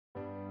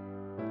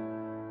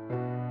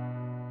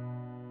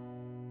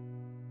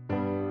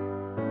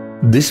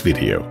This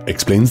video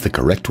explains the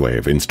correct way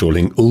of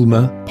installing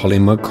ULMA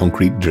polymer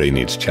concrete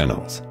drainage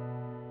channels.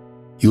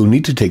 You'll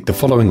need to take the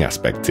following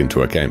aspects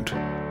into account.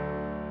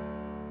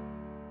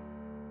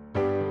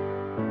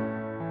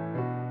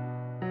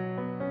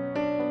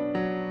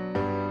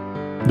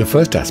 The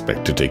first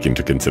aspect to take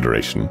into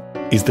consideration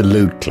is the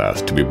load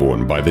class to be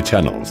borne by the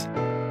channels,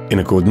 in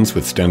accordance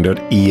with standard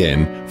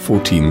EN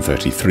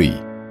 1433.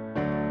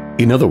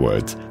 In other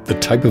words, the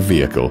type of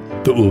vehicle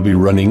that will be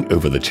running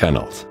over the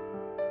channels.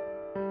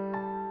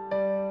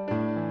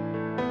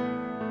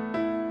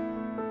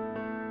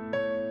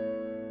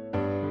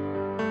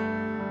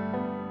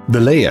 The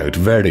layout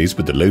varies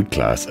with the load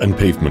class and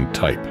pavement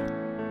type.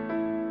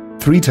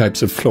 Three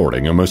types of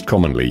flooring are most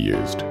commonly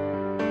used: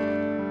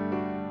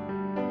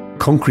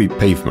 concrete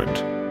pavement,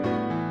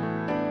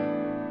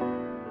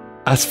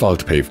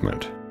 asphalt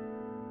pavement,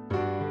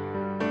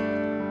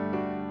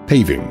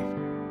 paving.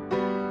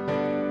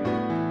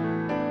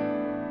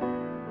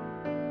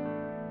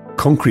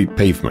 Concrete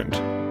pavement.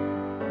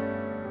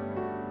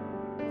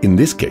 In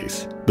this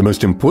case, the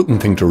most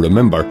important thing to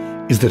remember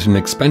is that an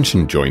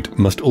expansion joint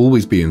must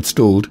always be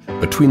installed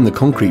between the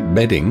concrete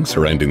bedding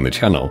surrounding the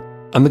channel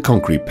and the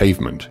concrete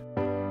pavement.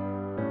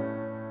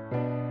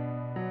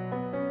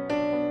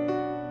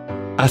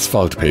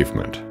 Asphalt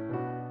pavement.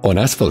 On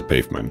asphalt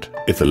pavement,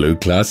 if the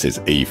load class is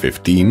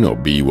A15 or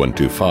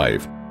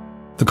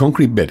B125, the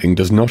concrete bedding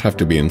does not have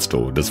to be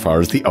installed as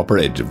far as the upper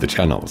edge of the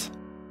channels.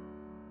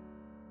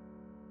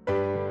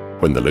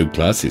 When the load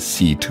class is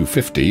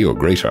C250 or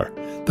greater,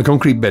 the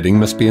concrete bedding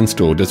must be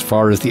installed as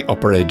far as the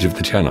upper edge of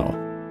the channel.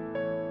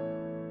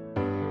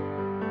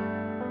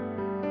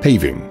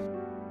 Paving.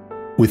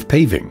 With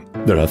paving,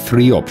 there are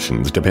three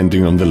options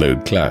depending on the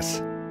load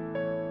class.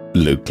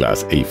 Load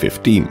class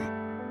A15.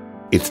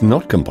 It's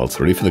not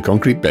compulsory for the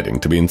concrete bedding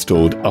to be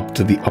installed up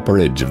to the upper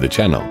edge of the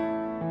channel.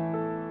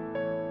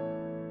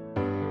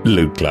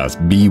 Load class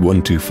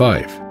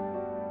B125.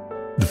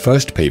 The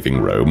first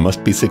paving row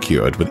must be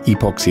secured with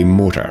epoxy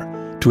mortar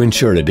to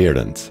ensure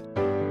adherence.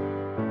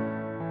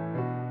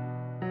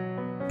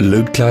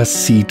 Load class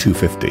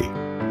C250.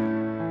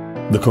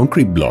 The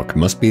concrete block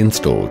must be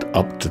installed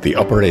up to the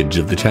upper edge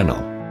of the channel.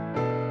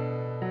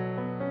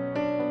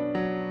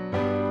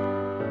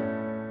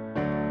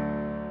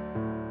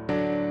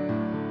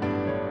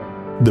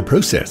 The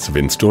process of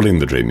installing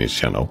the drainage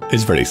channel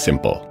is very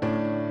simple.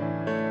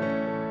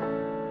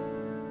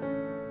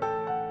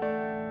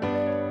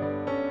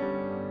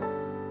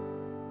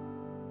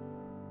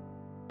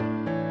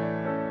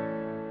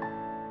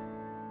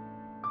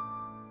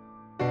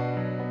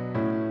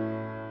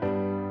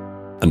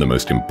 And the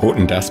most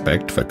important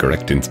aspect for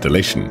correct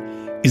installation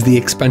is the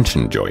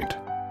expansion joint,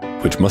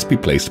 which must be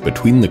placed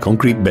between the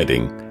concrete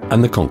bedding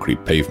and the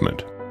concrete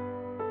pavement.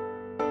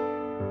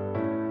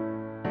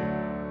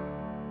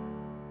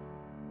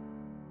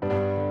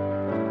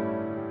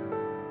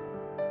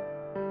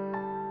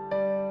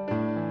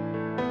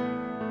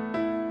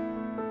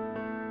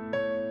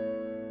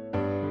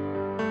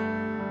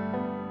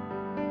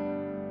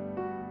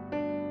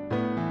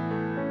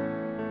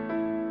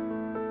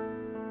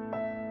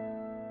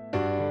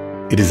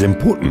 It is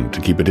important to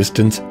keep a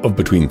distance of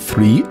between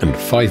 3 and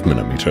 5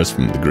 mm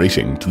from the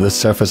grating to the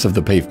surface of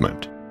the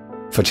pavement,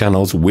 for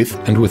channels with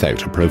and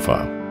without a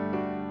profile.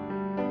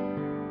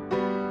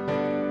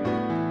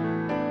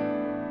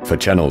 For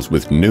channels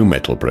with no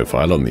metal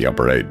profile on the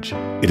upper edge,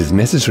 it is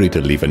necessary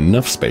to leave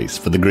enough space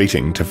for the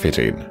grating to fit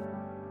in.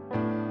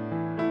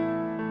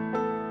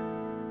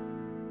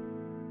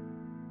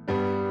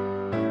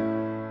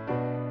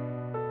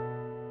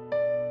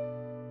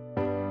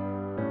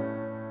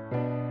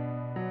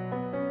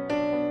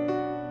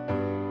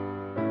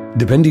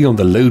 Depending on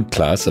the load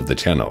class of the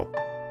channel,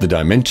 the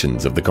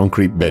dimensions of the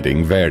concrete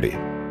bedding vary.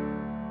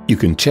 You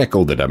can check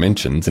all the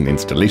dimensions and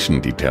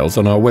installation details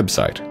on our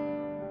website.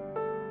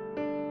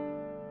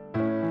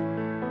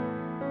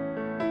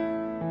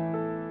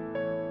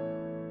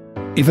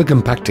 If a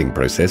compacting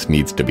process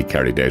needs to be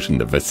carried out in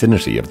the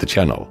vicinity of the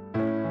channel,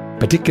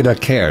 particular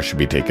care should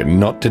be taken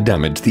not to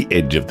damage the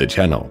edge of the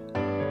channel.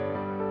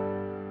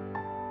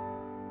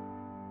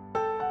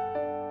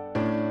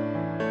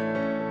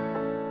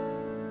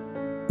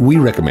 We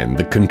recommend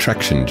the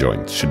contraction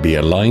joints should be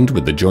aligned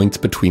with the joints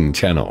between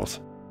channels.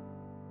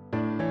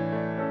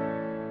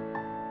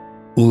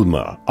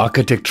 ULMA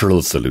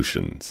Architectural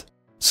Solutions.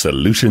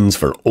 Solutions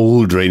for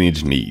all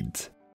drainage needs.